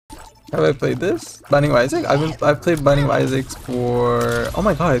Have I played this? Binding of Isaac? I've played Binding of Isaac for, oh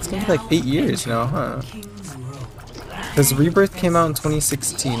my god, it's gonna be like 8 years now, huh? Because Rebirth came out in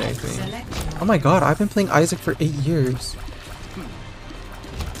 2016, I think. Oh my god, I've been playing Isaac for 8 years.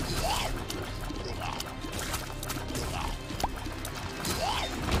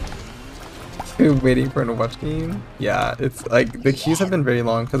 Waiting for an watch game? Yeah, it's like the queues have been very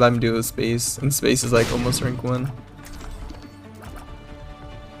long because I'm duo space and space is like almost rank 1.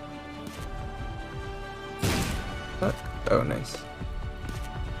 What? Oh, nice.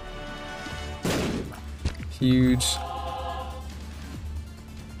 Huge.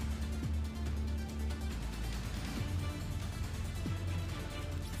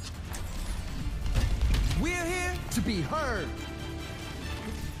 We're here to be heard.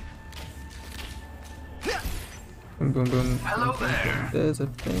 Boom, boom, boom. Hello there. There's a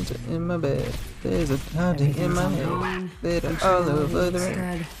painter in my bed. There's a fountain in my head. They're all over the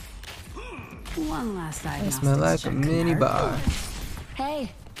room. One last I smell like a mini bar.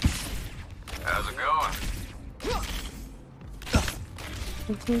 Hey. How's it going?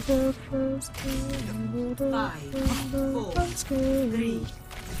 5, 4, 3,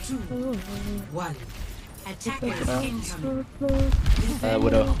 2, 1. Attackers incoming.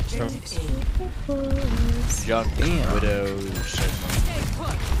 Widow. Junk. Damn. Widow.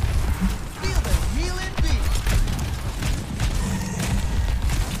 Feel the healing beat.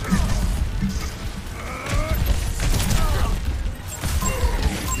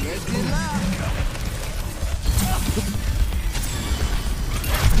 Let's get loud.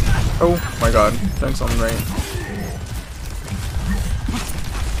 Oh my god, thanks on the right.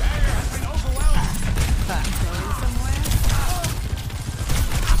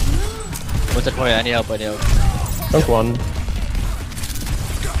 What's the point? I need help, I need help. Dunk one.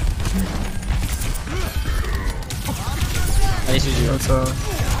 I need you. That's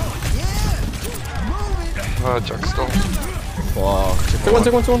Jack stole. Fuck.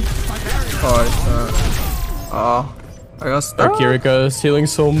 Take one. oh, I got stuck. Our Kirika is healing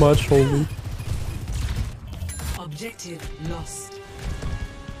so much, holy. Objective lost.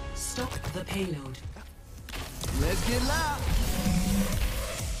 Stop the payload. Let's get loud.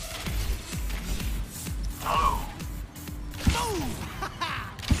 Hello.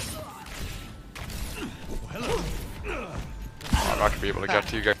 I'm not gonna be able to get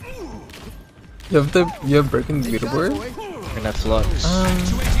to you guys. You have broken the leaderboard? And that flux.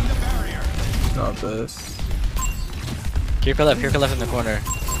 Not this. Kirika left in the corner.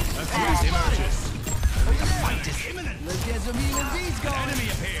 Let's get some healing beats going.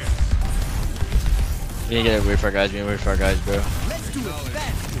 We need to get it weird for our guys, bro. Let's do it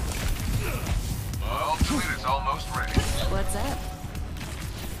fast. Well, Tweet is almost ready. What's up?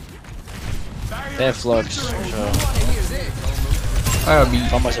 They have flux, so I got beat.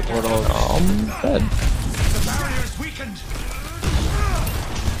 how much support hold? Dead.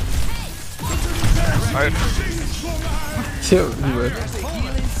 Yo, you would.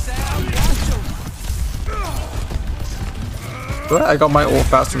 What? I got my ult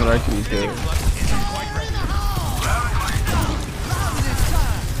faster than I could use it.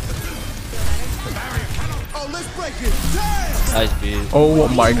 Oh, let's break it. Damn. Nice beat. Oh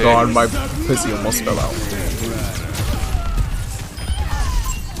my god, my pussy almost fell out.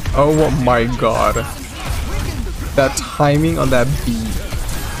 Oh my god. That timing on that beat.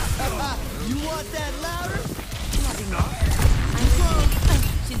 You want that louder?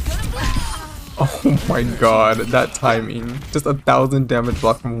 Oh my god, that timing. Just 1,000 damage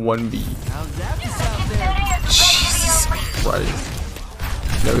block from one beat. How's that out there? Jesus Christ.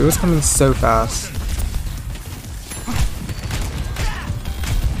 No, it was coming so fast.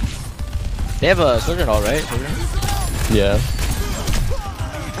 They have a surgeon, alright? Yeah.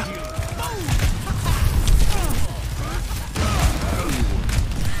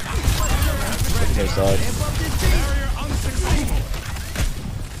 Okay, side.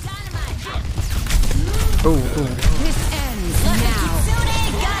 Oh, This ends now.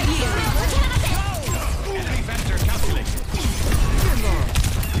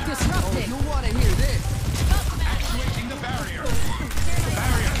 Disrupted. You want to hear this?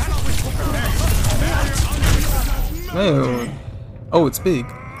 oh. Oh, it's big.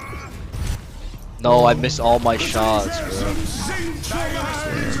 No, I missed all my shots, bro.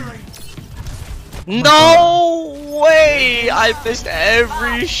 No way! I missed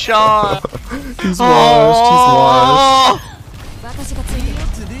every shot. He's washed, he's washed. 私がついてる。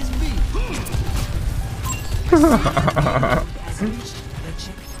 To this beat.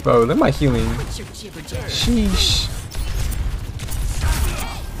 Bro, look at my healing. Sheesh.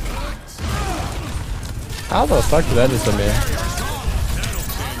 How the fuck did that just hit me?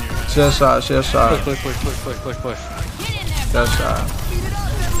 She has shot. She has shot. Push. She has shot.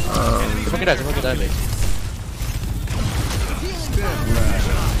 Coba kita base.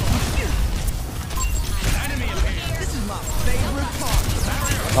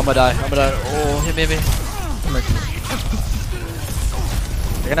 I'm gonna die. Oh, hit me.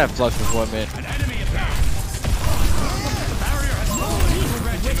 They're gonna have flux before mid.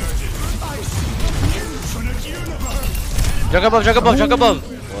 Jump above.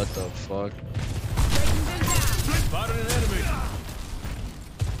 What the fuck?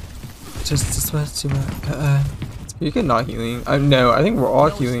 Just what you want. You can not healing. No, I think we're all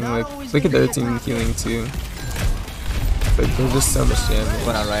healing. Like, look at their team healing too. But there's just so much damage.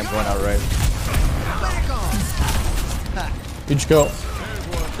 Going out right. Huge go.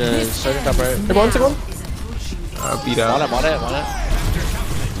 The sergeant top right. Take one. Beat out. On it.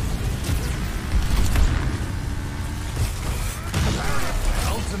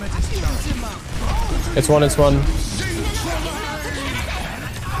 It's one. Let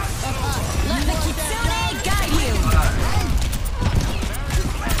the kitsune guide you.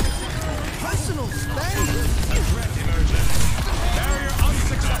 Personal space.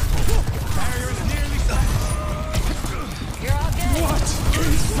 You're all good.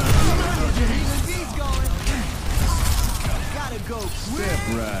 Gotta go quick.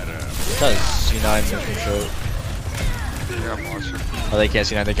 Does C9 mission show? Yeah, monster. Oh, they can't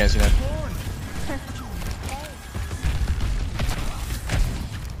C9.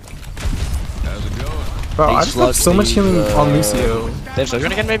 Bro, I just have so much healing on Lucio. They have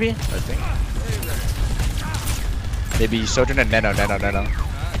Sojourn again, maybe? I think. Maybe Sojourn and Nano. Get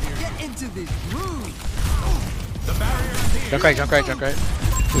into this groove. Junk right.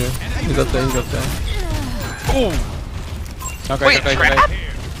 Yeah, he's up there. Ooh! Junk right.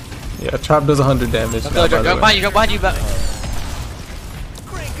 Yeah, trap does 100 damage. Now, by the way. Behind you. Crank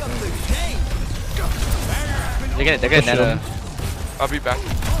up the game. They're getting Nano. I'll be back.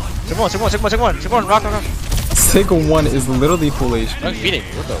 Take one. Rock. Sigma 1 is literally full HP. I'm feeding.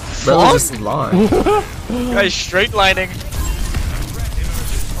 What the Bro, fuck? just lying. Guys, straight lining.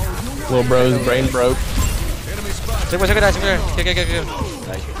 Little bro's brain broke. Take one. Go.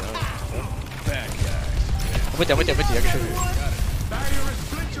 Nice. I'm with you. I can show you.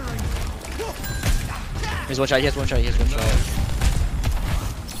 He has one shot.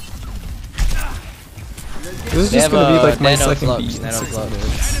 This is They just have, gonna be like my nano second flux, beat in nano 6 flux.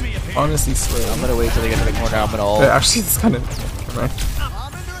 minutes. Honestly, swear. I'm gonna wait till they get to the corner. I'm gonna ult. Actually, it's kind of.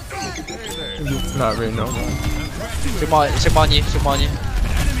 It's not very normal.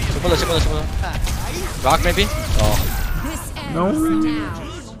 Simon. Rock maybe? Oh. This ends No.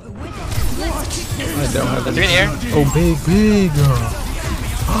 now. I don't have They're in here. Oh, big.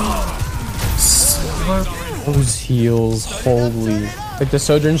 Those heals, holy. Like the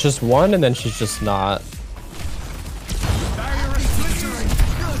Sojourn's just one and then she's just not.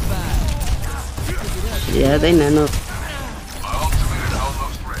 Yeah, they nano.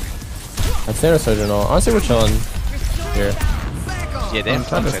 That's their Sojourn all. Honestly, we're chilling here. Yeah, they I'm have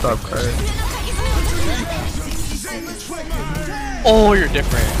trying to flux, I stop think. crying. Oh, you're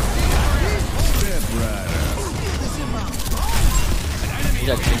different. You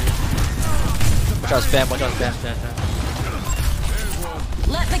got two. Watch out, spam.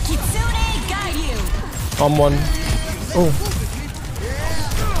 Let the kitsune guide you. On one. Oh,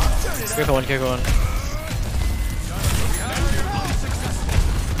 Careful one.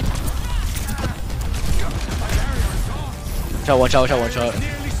 Watch out.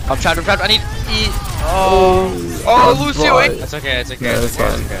 I'm trapped. I need E. Oh, Lucio. right. That's okay. yeah, it's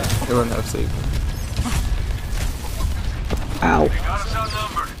fine. Everyone have safe. Ow. Got us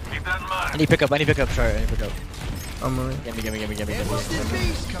outnumbered. Keep that in mind. I need pick up. Sorry, I need pick up. I'm alright. Get me. I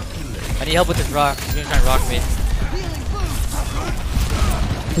need help with this rock. He's gonna try and rock me.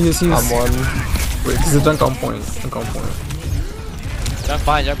 He's On one. Wait, he's a dunk on point. Jump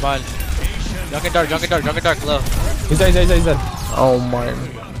behind. Junk and dark, low. He's dead. Oh my.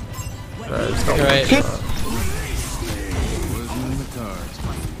 Just got Alright. one shot.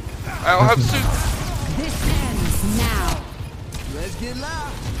 I don't have suit. This ends now. Let's get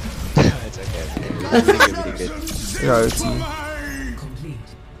loud. It's okay. Really good. Yeah, it's.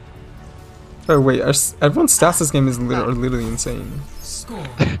 Oh wait, everyone's stats this game is literally insane. Score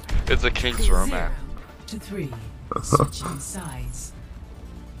It's a king's romance. 0-3. Switching sides.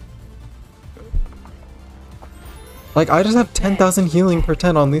 Like, I just have 10,000 healing per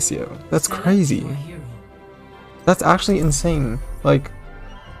 10 on Lucio. That's crazy. Your hero. That's actually insane. Like,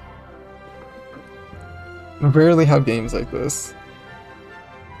 I rarely have games like this.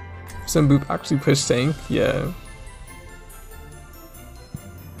 Some boop actually push tank? Yeah.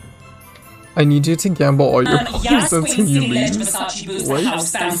 I need you to gamble all your points Yas until Queen you City Ledge leave. Versace boots What? the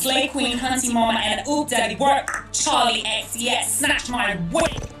house down. Slay Queen, Hunty Mama, and Oop Daddy work. Charlie X, yes, snatch my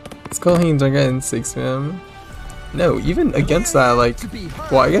weight. Let's go ahead and drink it in 6, man. No, even against that, like,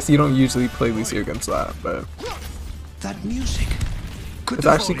 well, I guess you don't usually play Lucio against that, but That music. Could it's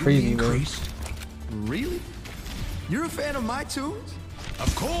the actually volume crazy, be though. increased? Really? You're a fan of my tunes?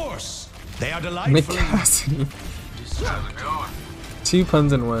 Of course. They are delightful. Nick Cassidy. How's it going? 2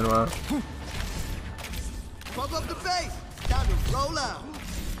 puns in 1, wow. Pump up the bass. Time to roll out.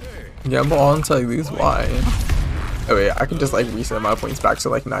 Gamble all until I lose, why? Oh wait, I can just like reset my points back to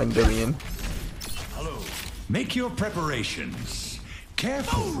like 9 billion. Hello. Make your preparations.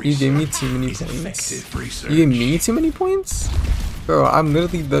 Careful. You gave me research too many is points. effective research. You gave me too many points? Bro, I'm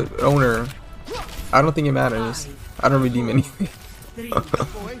literally the owner. I don't think it matters. I don't redeem anything. 3, 2,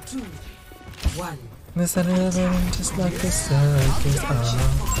 1. This and just like the circus.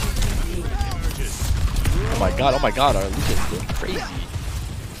 Oh my god, our Lucio's going crazy.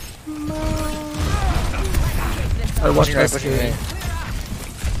 I watched Pushing right, SK. pushing right.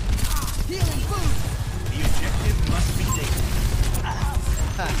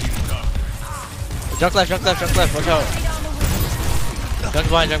 Junk left, watch out. Junk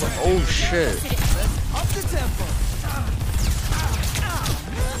behind. Oh shit. Up the tempo.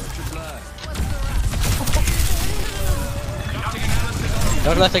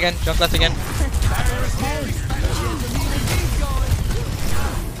 Junk left again.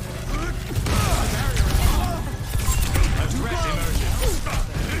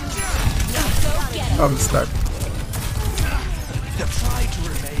 I'm stuck. Try to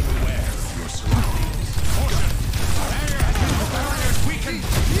remain aware of your surroundings.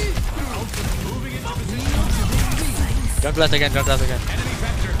 Junk left again. Enemy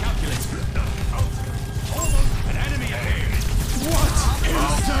vector calculated. An enemy ahead.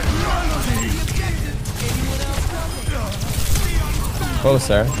 Oh,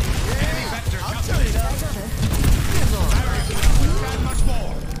 sir. Enemy vector calculated.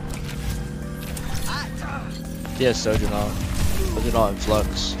 Yeah, Sojourner in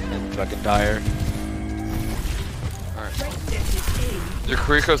flux and fucking dire. Alright. Your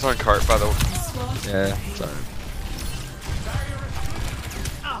Kuriko's on cart, by the way. Yeah, sorry.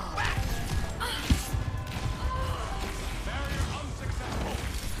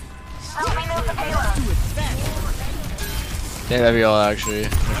 Yeah, that'd be all actually.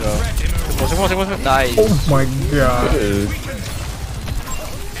 Come on. Nice. Oh my god.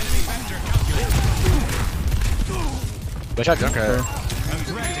 Good shot, Junkrat.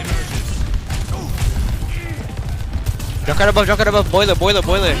 Junkrat above. Boiler.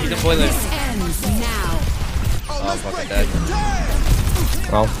 He's in boiler. This ends now. Oh, I'm fucking dead.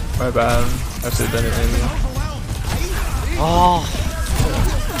 Well, my bad. I should have done it anyway. Oh.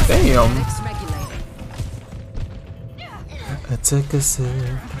 Damn. Regulated. I took a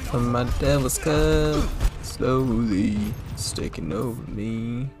sip from my devil's cup. Slowly, it's taking over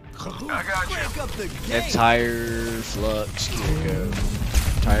me. I got you. Break up the game. Entire flux. Kiriko.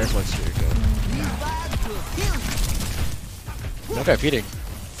 Entire flux. Kiriko. Okay, feeding.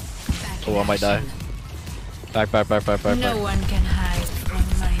 Oh, I might die. Back. No one can hide from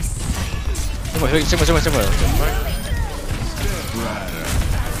my sight. Somewhere.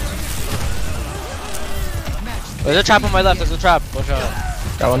 There's a trap on my left. There's a trap. Watch out.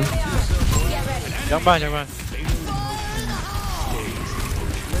 Got one. Jump behind.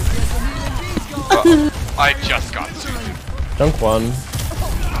 I just got suited. Junk one.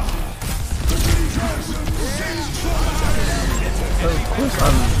 Of course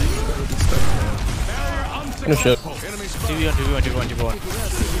I'm Finish it. 2v1.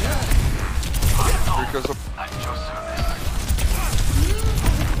 Kuriko's up.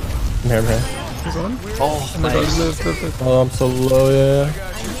 I'm here. Oh, nice. Oh, I'm so low, yeah.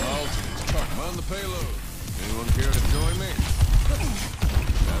 On the payload. Anyone care to join me?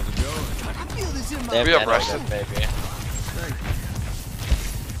 How's it going? I feel this in my They have We have nano, Russian. baby.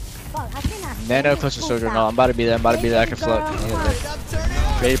 Nano push the soldier. No, I'm about to be there. I can float.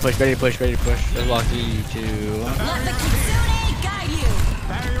 Ready to push. Let's walk 3, 2. Let the Kitsune guide you.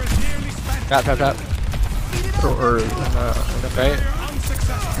 Trap. so early. Okay.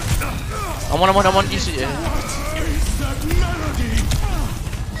 I'm one. You see it.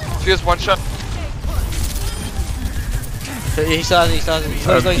 She has one shot. He still has it.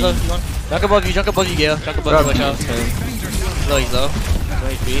 He's low. Junk above you, Gale. Junk above you, watch out. He's low.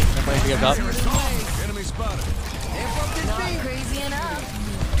 20 HP. 20 HP up top. Enemy spotted. Not crazy enough.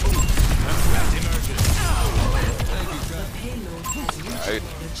 Right.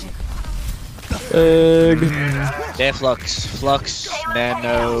 They have Flux,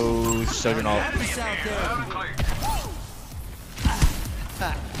 Nano, Sojourn ult.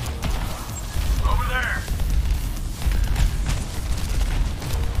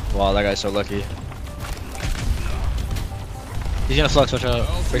 Wow, that guy's so lucky. He's gonna Flux, watch out.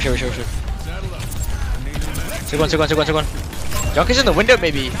 For sure. Take one. Junk is in the window,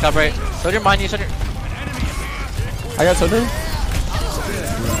 maybe. Top right. Sojourn, mind you, Sojourn. I got Sojourn.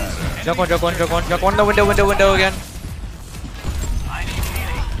 Junk one in the window again.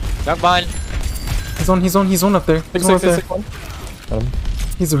 Junk behind. He's one up there. He's one up there. Got him.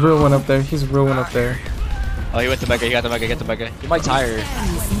 He's a real one up there. Oh, he went to Mega, he got the Mega. He might tire.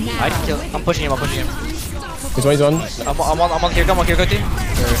 I can kill him. I'm pushing him. He's one. I'm on here, come on, here, go team.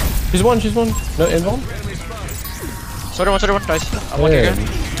 She's one. No, in one. Sojourn one, nice. I'm on here,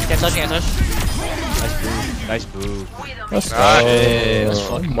 Can't touch. Nice boo. Let's go. Let's Oh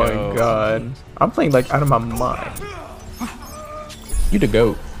fucking my go. god. I'm playing like out of my mind. You the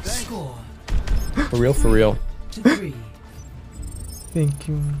GOAT. Score For real. 2-3. Thank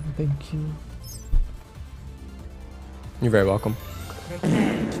you. You're very welcome.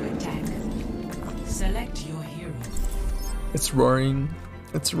 Prepare to attack. Select your hero. It's roaring.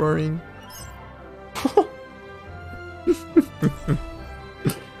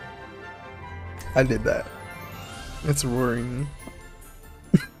 I did that. It's roaring.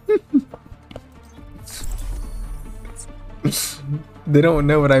 They don't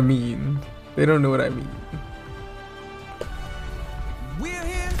know what I mean. We're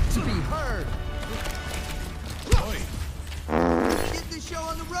here to be heard. Get this show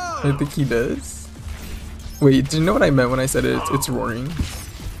on the road. I think he does. Wait, do you know what I meant when I said it's roaring?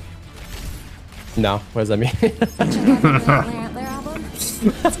 No, what does that mean?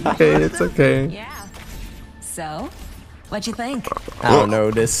 It's okay. Yeah. So, what you think? I don't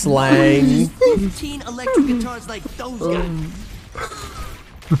know this slang. 15 electric guitars like those guys.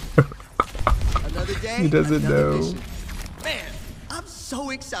 Another day. He doesn't another know. mission. Man, I'm so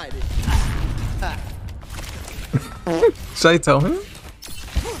excited. Should I tell him?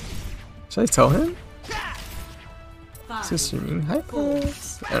 Is he streaming? Hi,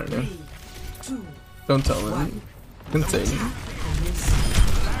 guys. I don't know. Don't tell him. Insane.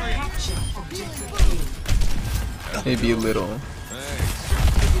 Maybe a little.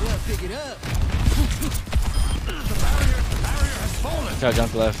 Pick it up. Try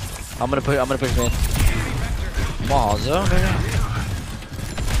jump left. I'm gonna push man. Come on, Zo.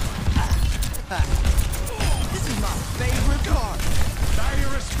 This is my favorite part.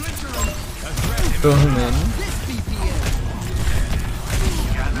 Throw him in. This BPM.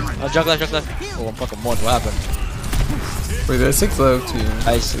 Oh, jump left. Oh, I'm fucking one. What happened? Wait, there's 6 low too.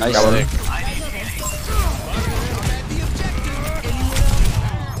 Ice Got stick. one.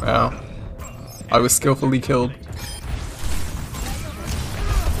 Wow. I was skillfully killed.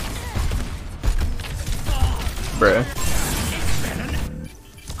 Bruh.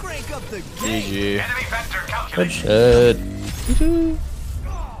 Crank up the GG. Good shit.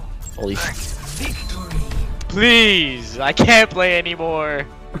 Holy shit. Please, I can't play anymore.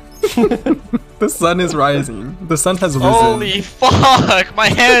 The sun is rising. The sun has risen. Holy fuck! My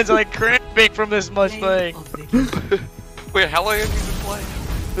hands are like cramping from this much playing. Wait, how long have you been playing?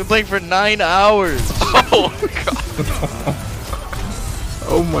 Been playing for 9 hours. Oh god.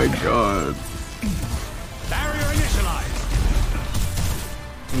 Oh my god. Barrier initialized.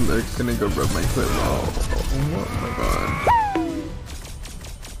 They're gonna go rub my foot. Oh my god.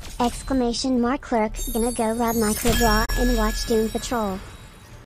 Exclamation mark clerk, gonna go rub my crib raw and watch Doom Patrol.